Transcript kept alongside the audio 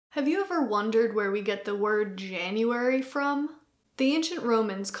Have you ever wondered where we get the word January from? The ancient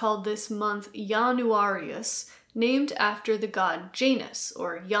Romans called this month Januarius, named after the god Janus,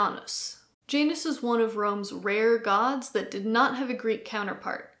 or Janus. Janus is one of Rome's rare gods that did not have a Greek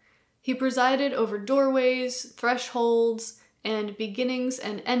counterpart. He presided over doorways, thresholds, and beginnings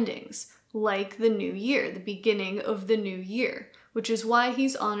and endings, like the new year, the beginning of the new year, which is why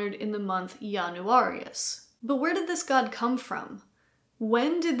he's honored in the month Januarius. But where did this god come from?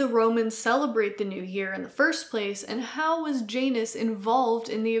 When did the Romans celebrate the new year in the first place, and how was Janus involved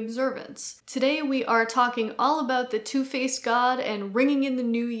in the observance? Today we are talking all about the two-faced god and ringing in the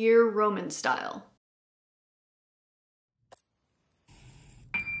new year Roman style.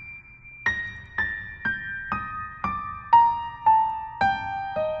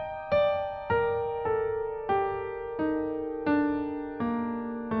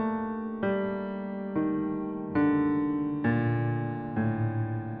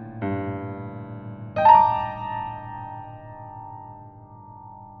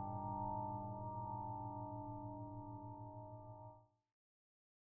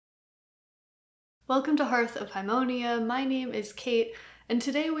 Welcome to Hearth of Haemonia. My name is Kate, and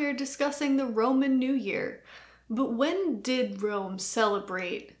today we are discussing the Roman New Year. But when did Rome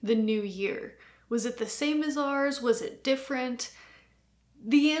celebrate the New Year? Was it the same as ours? Was it different?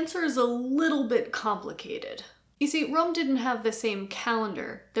 The answer is a little bit complicated. You see, Rome didn't have the same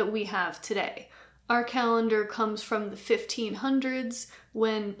calendar that we have today. Our calendar comes from the 1500s,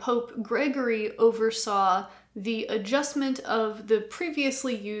 when Pope Gregory oversaw the adjustment of the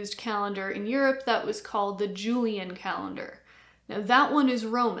previously used calendar in Europe that was called the Julian calendar. Now that one is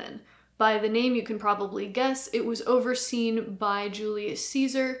Roman. By the name you can probably guess, it was overseen by Julius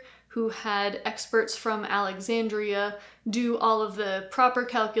Caesar, who had experts from Alexandria do all of the proper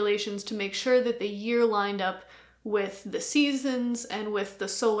calculations to make sure that the year lined up with the seasons and with the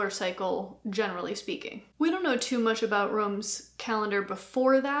solar cycle, generally speaking. We don't know too much about Rome's calendar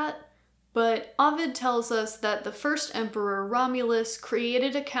before that, but Ovid tells us that the first emperor, Romulus,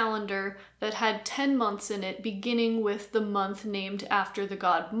 created a calendar that had 10 months in it, beginning with the month named after the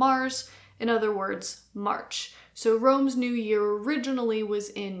god Mars, in other words, March. So Rome's New Year originally was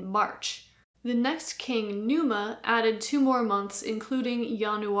in March. The next king, Numa, added 2 more months, including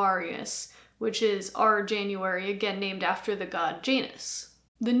Januarius, which is our January, again named after the god Janus.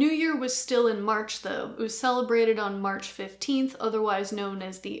 The New Year was still in March, though. It was celebrated on March 15th, otherwise known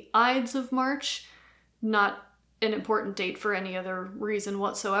as the Ides of March, not an important date for any other reason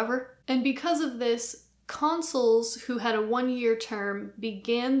whatsoever. And because of this, consuls who had a 1-year term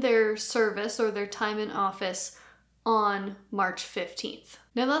began their service or their time in office on March 15th.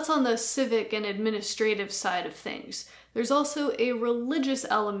 Now that's on the civic and administrative side of things. There's also a religious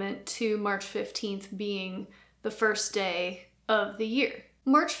element to March 15th being the first day of the year.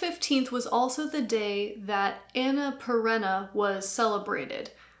 March 15th was also the day that Anna Perenna was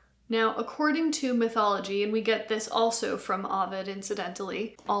celebrated. Now, according to mythology, and we get this also from Ovid,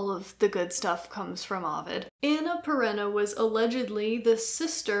 incidentally, all of the good stuff comes from Ovid, Anna Perenna was allegedly the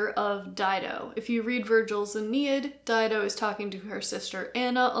sister of Dido. If you read Virgil's Aeneid, Dido is talking to her sister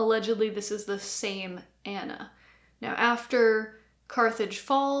Anna. Allegedly, this is the same Anna. Now, after Carthage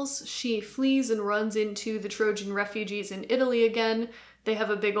falls, she flees and runs into the Trojan refugees in Italy again. They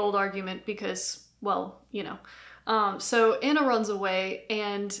have a big old argument because, well, you know. So Anna runs away,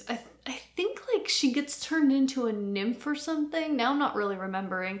 and I think like she gets turned into a nymph or something. Now I'm not really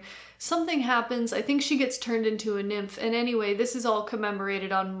remembering. Something happens. I think she gets turned into a nymph. And anyway, this is all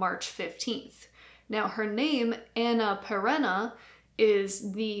commemorated on March 15th. Now her name, Anna Perenna,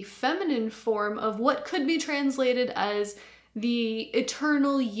 is the feminine form of what could be translated as the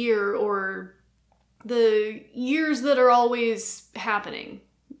eternal year, or the years that are always happening,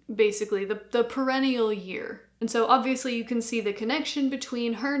 basically, the perennial year. And so obviously you can see the connection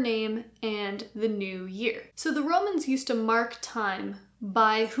between her name and the new year. So the Romans used to mark time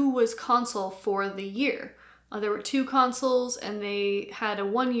by who was consul for the year. There were 2 consuls and they had a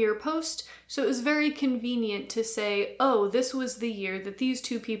 1-year post, so it was very convenient to say, oh, this was the year that these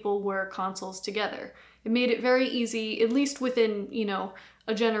 2 people were consuls together. It made it very easy, at least within, you know,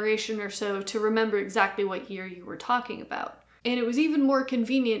 a generation or so, to remember exactly what year you were talking about. And it was even more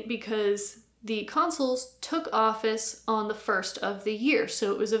convenient because the consuls took office on the first of the year,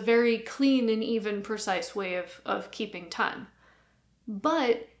 so it was a very clean and even precise way of keeping time.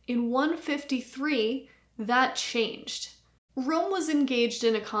 But in 153, that changed. Rome was engaged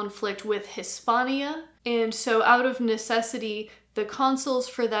in a conflict with Hispania, and so out of necessity, the consuls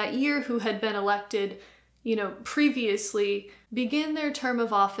for that year who had been elected, you know, previously, began their term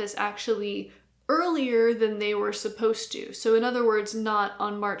of office actually earlier than they were supposed to. So in other words, not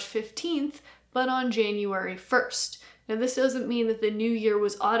on March 15th, but on January 1st. Now this doesn't mean that the new year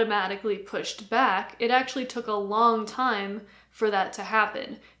was automatically pushed back. It actually took a long time for that to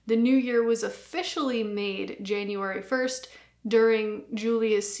happen. The new year was officially made January 1st during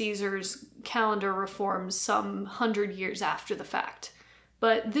Julius Caesar's calendar reforms some 100 years after the fact.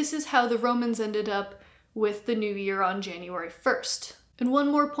 But this is how the Romans ended up with the new year on January 1st. And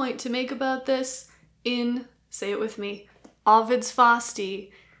one more point to make about this, in, say it with me, Ovid's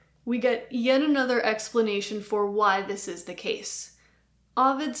Fasti, we get yet another explanation for why this is the case.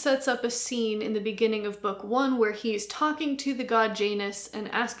 Ovid sets up a scene in the beginning of Book 1 where he's talking to the god Janus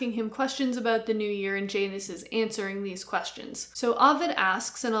and asking him questions about the new year, and Janus is answering these questions. So Ovid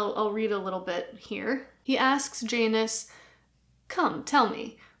asks, and I'll read a little bit here. He asks Janus, "Come, tell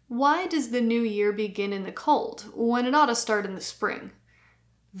me, why does the new year begin in the cold, when it ought to start in the spring?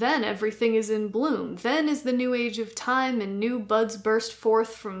 Then everything is in bloom. Then is the new age of time, and new buds burst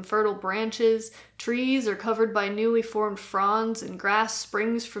forth from fertile branches. Trees are covered by newly formed fronds, and grass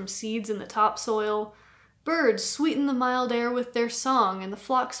springs from seeds in the topsoil. Birds sweeten the mild air with their song, and the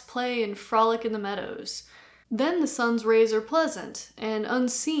flocks play and frolic in the meadows. Then the sun's rays are pleasant, and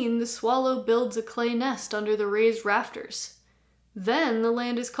unseen the swallow builds a clay nest under the raised rafters. Then the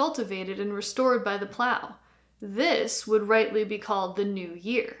land is cultivated and restored by the plow. This would rightly be called the new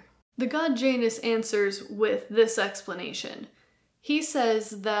year." The god Janus answers with this explanation. He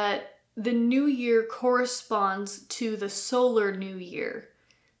says that the new year corresponds to the solar new year.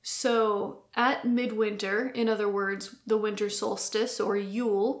 So at midwinter, in other words, the winter solstice or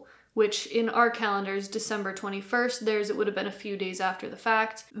Yule, which in our calendar is December 21st, theirs it would have been a few days after the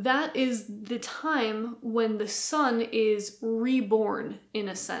fact, that is the time when the sun is reborn, in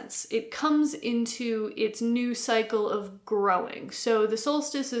a sense. It comes into its new cycle of growing. So the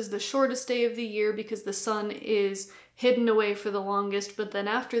solstice is the shortest day of the year because the sun is hidden away for the longest, but then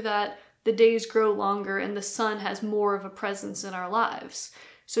after that, the days grow longer and the sun has more of a presence in our lives.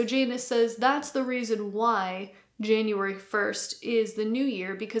 So Janus says that's the reason why January 1st is the new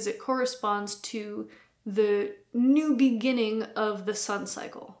year, because it corresponds to the new beginning of the sun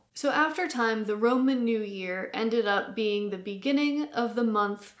cycle. So after time, the Roman New Year ended up being the beginning of the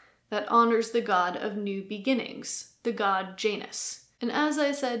month that honors the god of new beginnings, the god Janus. And as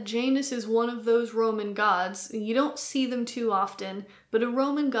I said, Janus is one of those Roman gods, and you don't see them too often, but a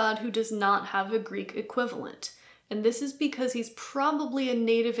Roman god who does not have a Greek equivalent. And this is because he's probably a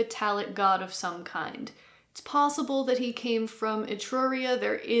native Italic god of some kind. It's possible that he came from Etruria.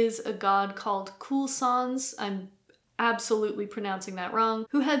 There is a god called Culśanś, I'm absolutely pronouncing that wrong,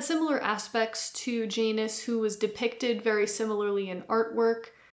 who had similar aspects to Janus, who was depicted very similarly in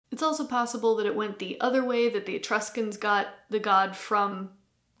artwork. It's also possible that it went the other way, that the Etruscans got the god from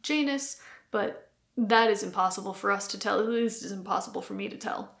Janus, but that is impossible for us to tell, at least it's impossible for me to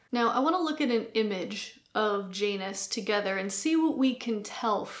tell. Now, I want to look at an image of Janus together and see what we can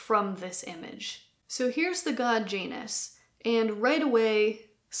tell from this image. So here's the god Janus, and right away,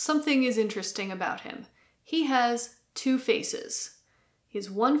 something is interesting about him. He has two faces. He has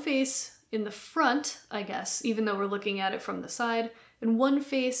one face in the front, I guess, even though we're looking at it from the side, and one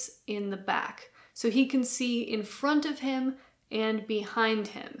face in the back. So he can see in front of him and behind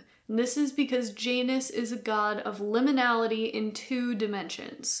him. And this is because Janus is a god of liminality in 2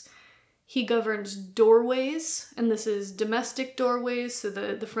 dimensions. He governs doorways, and this is domestic doorways, so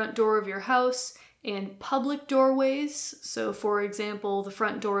the front door of your house, and public doorways, so for example, the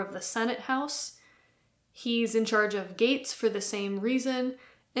front door of the Senate House. He's in charge of gates for the same reason,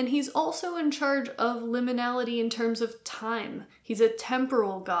 and he's also in charge of liminality in terms of time. He's a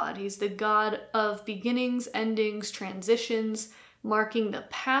temporal god. He's the god of beginnings, endings, transitions, marking the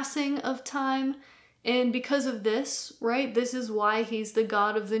passing of time, and because of this, right, this is why he's the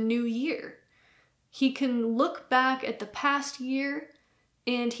god of the new year. He can look back at the past year,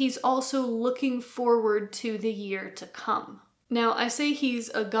 and he's also looking forward to the year to come. Now, I say he's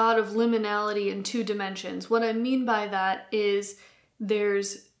a god of liminality in 2 dimensions. What I mean by that is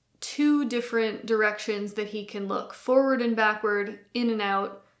there's 2 different directions that he can look, forward and backward, in and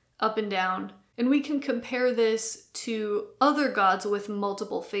out, up and down. And we can compare this to other gods with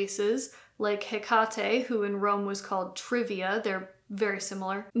multiple faces, like Hekate, who in Rome was called Trivia. They're very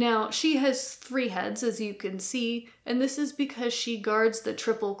similar. Now, she has 3 heads, as you can see, and this is because she guards the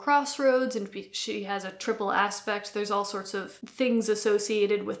triple crossroads, and she has a triple aspect. There's all sorts of things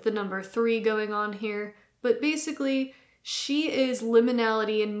associated with the number 3 going on here, but basically, she is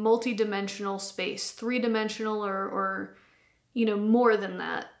liminality in multi-dimensional space, 3-dimensional or more than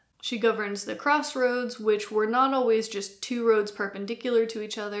that. She governs the crossroads, which were not always just 2 roads perpendicular to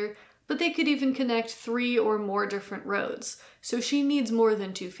each other, but they could even connect 3 or more different roads, so she needs more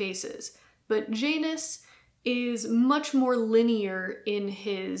than 2 faces. But Janus is much more linear in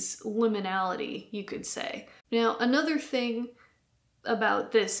his liminality, you could say. Now, another thing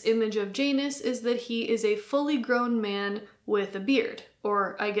about this image of Janus is that he is a fully grown man with a beard,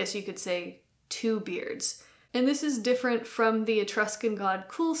 or I guess you could say 2 beards. And this is different from the Etruscan god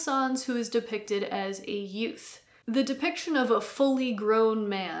Culśanś, who is depicted as a youth. The depiction of a fully grown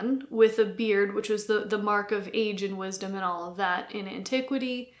man with a beard, which was the mark of age and wisdom and all of that in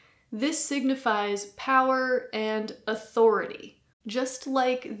antiquity, this signifies power and authority. Just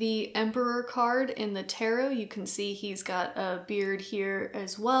like the Emperor card in the tarot, you can see he's got a beard here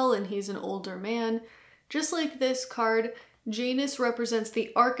as well, and he's an older man. Just like this card, Janus represents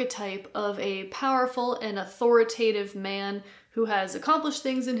the archetype of a powerful and authoritative man who has accomplished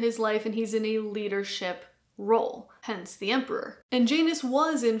things in his life, and he's in a leadership role, hence the Emperor. And Janus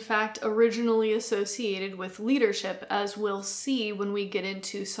was, in fact, originally associated with leadership, as we'll see when we get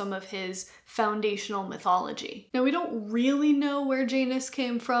into some of his foundational mythology. Now, we don't really know where Janus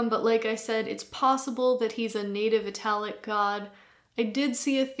came from, but like I said, it's possible that he's a native Italic god. I did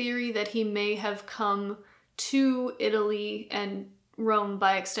see a theory that he may have come to Italy and Rome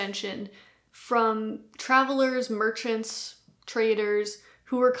by extension from travelers, merchants, traders,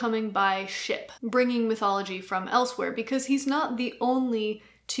 who were coming by ship, bringing mythology from elsewhere, because he's not the only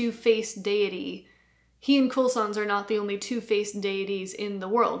 2-faced deity. He and Culśanś are not the only 2-faced deities in the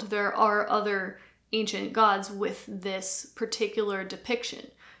world. There are other ancient gods with this particular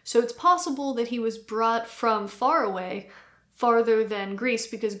depiction. So it's possible that he was brought from far away, farther than Greece,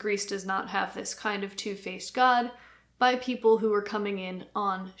 because Greece does not have this kind of 2-faced god, by people who were coming in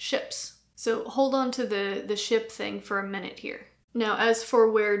on ships. So hold on to the ship thing for a minute here. Now, as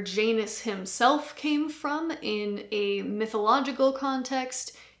for where Janus himself came from in a mythological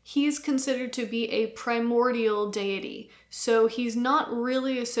context, he's considered to be a primordial deity. So he's not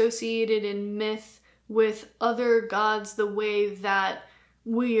really associated in myth with other gods the way that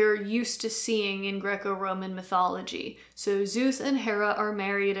we're used to seeing in Greco-Roman mythology. So Zeus and Hera are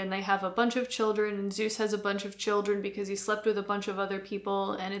married and they have a bunch of children, and Zeus has a bunch of children because he slept with a bunch of other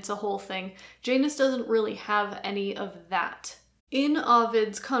people, and it's a whole thing. Janus doesn't really have any of that. In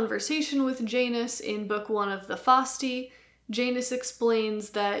Ovid's conversation with Janus in Book 1 of the Fasti, Janus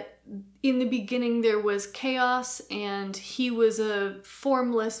explains that in the beginning there was chaos and he was a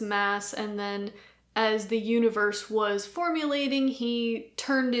formless mass, and then as the universe was formulating, he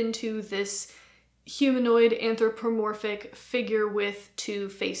turned into this humanoid anthropomorphic figure with 2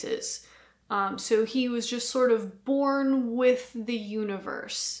 faces. So he was just sort of born with the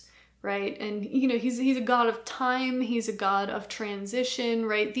universe. Right? And, you know, he's a god of time, he's a god of transition,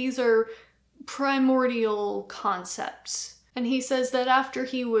 right? These are primordial concepts. And he says that after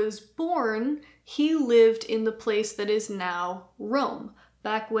he was born, he lived in the place that is now Rome,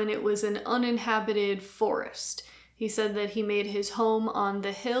 back when it was an uninhabited forest. He said that he made his home on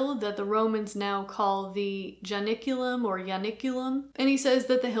the hill that the Romans now call the Janiculum or Janiculum, and he says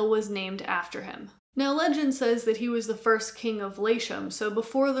that the hill was named after him. Now, legend says that he was the first king of Latium, so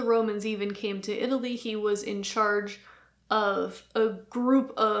before the Romans even came to Italy, he was in charge of a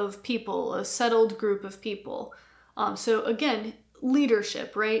group of people, a settled group of people. So again,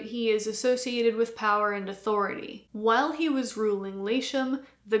 leadership, right? He is associated with power and authority. While he was ruling Latium,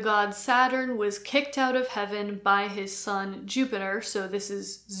 the god Saturn was kicked out of heaven by his son Jupiter, so this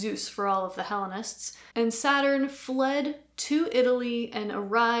is Zeus for all of the Hellenists, and Saturn fled to Italy and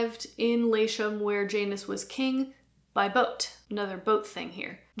arrived in Latium where Janus was king by boat. Another boat thing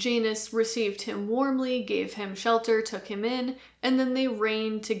here. Janus received him warmly, gave him shelter, took him in, and then they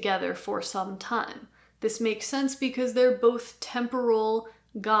reigned together for some time. This makes sense because they're both temporal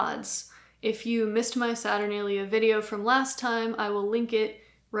gods. If you missed my Saturnalia video from last time, I will link it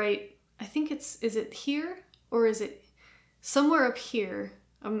right, I think is it here? Or is it somewhere up here?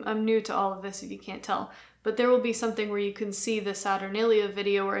 I'm new to all of this if you can't tell. But there will be something where you can see the Saturnalia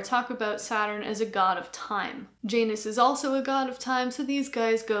video where I talk about Saturn as a god of time. Janus is also a god of time, so these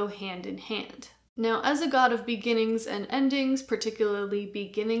guys go hand in hand. Now, as a god of beginnings and endings, particularly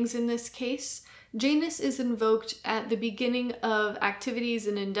beginnings in this case, Janus is invoked at the beginning of activities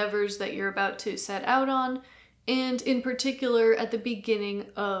and endeavors that you're about to set out on, and in particular at the beginning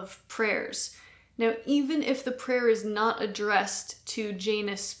of prayers. Now, even if the prayer is not addressed to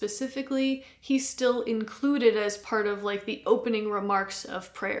Janus specifically, he's still included as part of like the opening remarks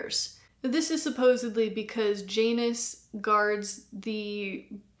of prayers. This is supposedly because Janus guards the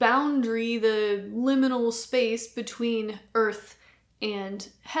boundary, the liminal space between Earth and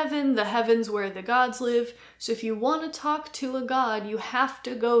heaven, the heavens where the gods live. So if you want to talk to a god, you have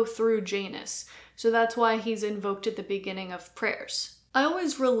to go through Janus. So that's why he's invoked at the beginning of prayers. I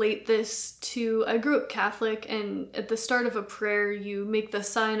always relate this to, I grew up Catholic, and at the start of a prayer, you make the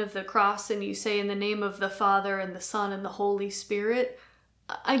sign of the cross and you say, in the name of the Father and the Son and the Holy Spirit.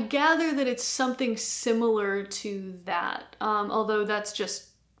 I gather that it's something similar to that, although that's just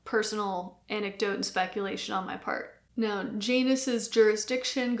personal anecdote and speculation on my part. Now, Janus's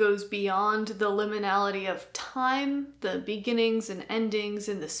jurisdiction goes beyond the liminality of time, the beginnings and endings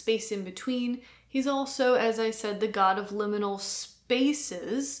and the space in between. He's also, as I said, the god of liminal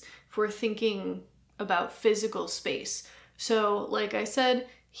spaces, if we're thinking about physical space. So, like I said,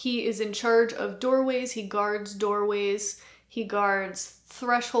 he is in charge of doorways, he guards doorways, he guards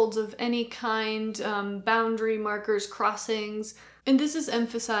thresholds of any kind, boundary markers, crossings, and this is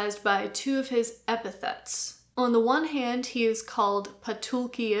emphasized by two of his epithets. On the one hand, he is called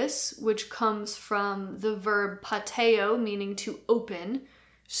Patulcius, which comes from the verb pateo, meaning to open.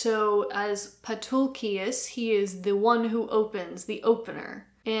 So as Patulcius, he is the one who opens, the opener.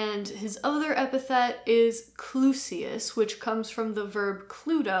 And his other epithet is Clusius, which comes from the verb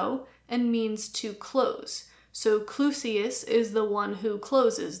cludo and means to close. So Clusius is the one who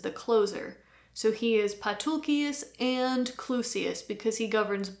closes, the closer. So he is Patulcius and Clusius because he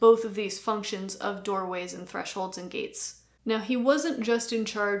governs both of these functions of doorways and thresholds and gates. Now, he wasn't just in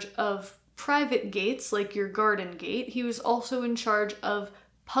charge of private gates like your garden gate, he was also in charge of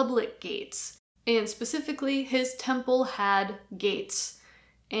public gates. And specifically, his temple had gates.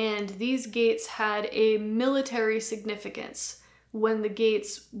 And these gates had a military significance. When the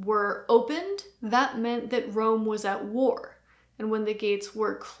gates were opened, that meant that Rome was at war. And when the gates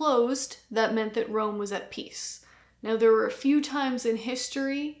were closed, that meant that Rome was at peace. Now, there were a few times in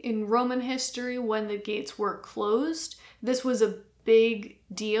history, in Roman history, when the gates were closed. This was a big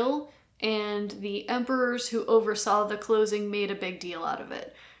deal, and the emperors who oversaw the closing made a big deal out of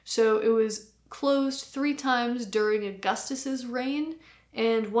it. So it was closed 3 times during Augustus's reign,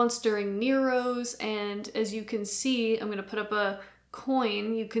 and once during Nero's, and as you can see, I'm going to put up a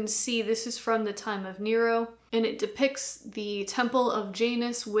coin, you can see this is from the time of Nero, and it depicts the Temple of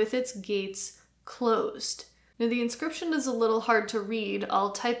Janus with its gates closed. Now the inscription is a little hard to read,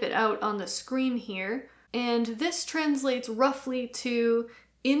 I'll type it out on the screen here, and this translates roughly to,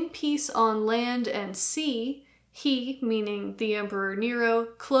 in peace on land and sea, he, meaning the Emperor Nero,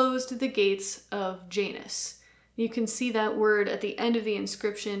 closed the gates of Janus. You can see that word at the end of the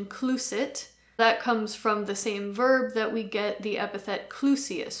inscription, clusit. That comes from the same verb that we get the epithet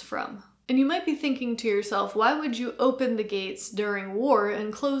Clusius from. And you might be thinking to yourself, why would you open the gates during war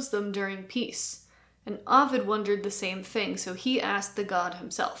and close them during peace? And Ovid wondered the same thing, so he asked the god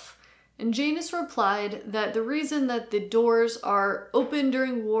himself. And Janus replied that the reason that the doors are open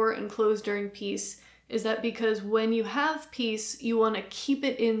during war and closed during peace is that because when you have peace, you want to keep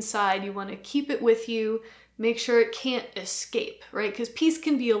it inside, you want to keep it with you, make sure it can't escape, right? Because peace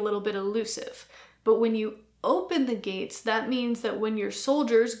can be a little bit elusive. But when you open the gates, that means that when your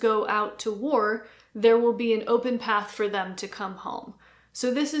soldiers go out to war, there will be an open path for them to come home.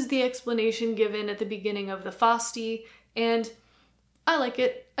 So this is the explanation given at the beginning of the Fasti, and I like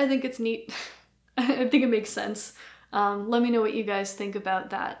it. I think it's neat. I think it makes sense. Let me know what you guys think about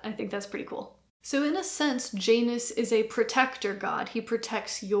that. I think that's pretty cool. So in a sense, Janus is a protector god. He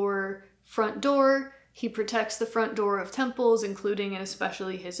protects your front door, he protects the front door of temples, including and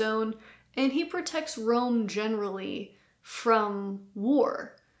especially his own, and he protects Rome generally from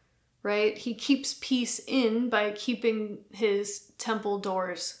war, right? He keeps peace in by keeping his temple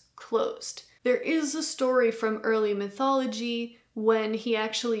doors closed. There is a story from early mythology when he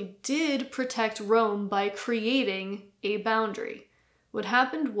actually did protect Rome by creating a boundary. What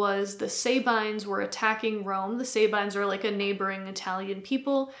happened was the Sabines were attacking Rome. The Sabines are like a neighboring Italian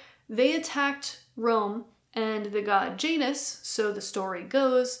people. They attacked Rome, and the god Janus, so the story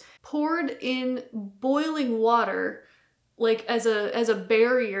goes, poured in boiling water like as a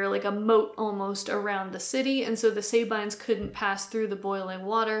barrier, like a moat almost around the city, and so the Sabines couldn't pass through the boiling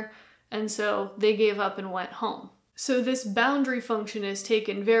water, and so they gave up and went home. So this boundary function is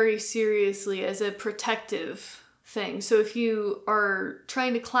taken very seriously as a protective thing. So if you are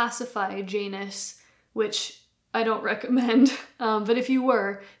trying to classify Janus, which I don't recommend, but if you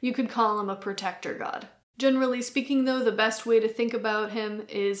were, you could call him a protector god. Generally speaking though, the best way to think about him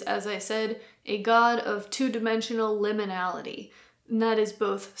is, as I said, a god of two-dimensional liminality, and that is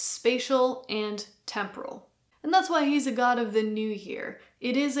both spatial and temporal. And that's why he's a god of the new year.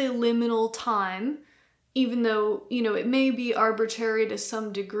 It is a liminal time, even though, it may be arbitrary to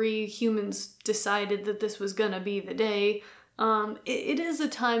some degree. Humans decided that this was gonna be the day. It is a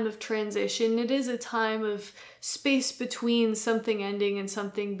time of transition. It is a time of space between something ending and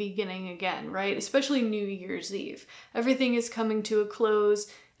something beginning again, right? Especially New Year's Eve. Everything is coming to a close,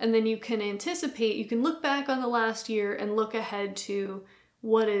 and then you can anticipate, you can look back on the last year and look ahead to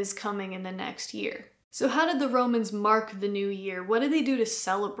what is coming in the next year. So how did the Romans mark the new year? What did they do to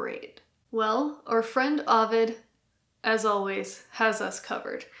celebrate? Well, our friend Ovid, as always, has us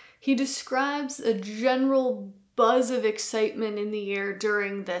covered. He describes a general buzz of excitement in the air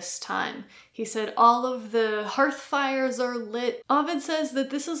during this time. He said all of the hearth fires are lit. Ovid says that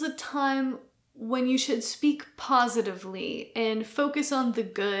this is a time when you should speak positively and focus on the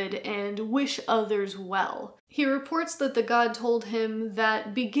good and wish others well. He reports that the god told him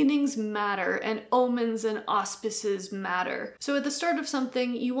that beginnings matter and omens and auspices matter. So at the start of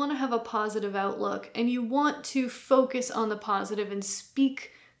something, you want to have a positive outlook and you want to focus on the positive and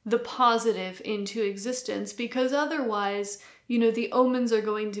speak the positive into existence, because otherwise, the omens are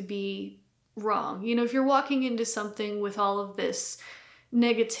going to be wrong. If you're walking into something with all of this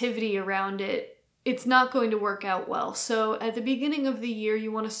negativity around it, it's not going to work out well. So at the beginning of the year,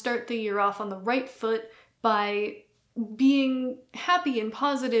 you want to start the year off on the right foot by being happy and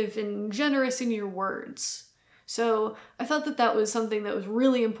positive and generous in your words. So I thought that that was something that was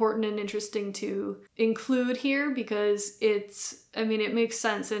really important and interesting to include here, because it makes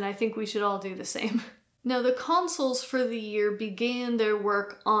sense, and I think we should all do the same. Now, the consuls for the year began their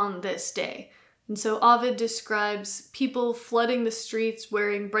work on this day. And so Ovid describes people flooding the streets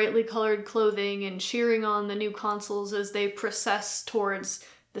wearing brightly colored clothing and cheering on the new consuls as they process towards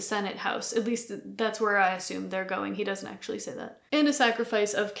the Senate house. At least that's where I assume they're going. He doesn't actually say that. And a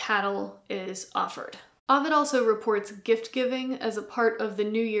sacrifice of cattle is offered. Ovid also reports gift giving as a part of the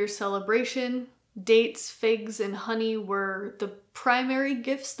New Year celebration. Dates, figs, and honey were the primary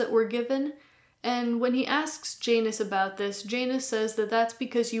gifts that were given. And when he asks Janus about this, Janus says that that's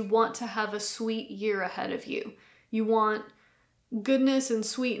because you want to have a sweet year ahead of you. You want goodness and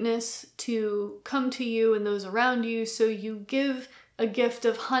sweetness to come to you and those around you, so you give a gift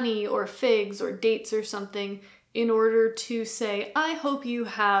of honey or figs or dates or something in order to say, I hope you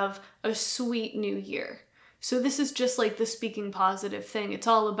have a sweet new year. So this is just like the speaking positive thing. It's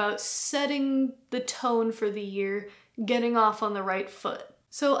all about setting the tone for the year, getting off on the right foot.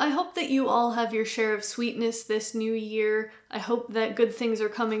 So I hope that you all have your share of sweetness this new year. I hope that good things are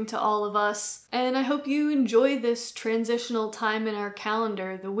coming to all of us. And I hope you enjoy this transitional time in our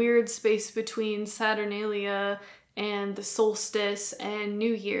calendar, the weird space between Saturnalia and the solstice and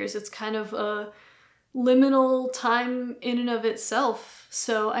New Year's. It's kind of a liminal time in and of itself.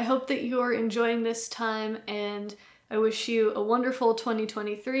 So I hope that you're enjoying this time, and I wish you a wonderful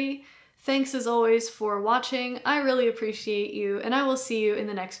 2023. Thanks as always for watching. I really appreciate you, and I will see you in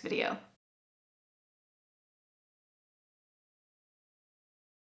the next video.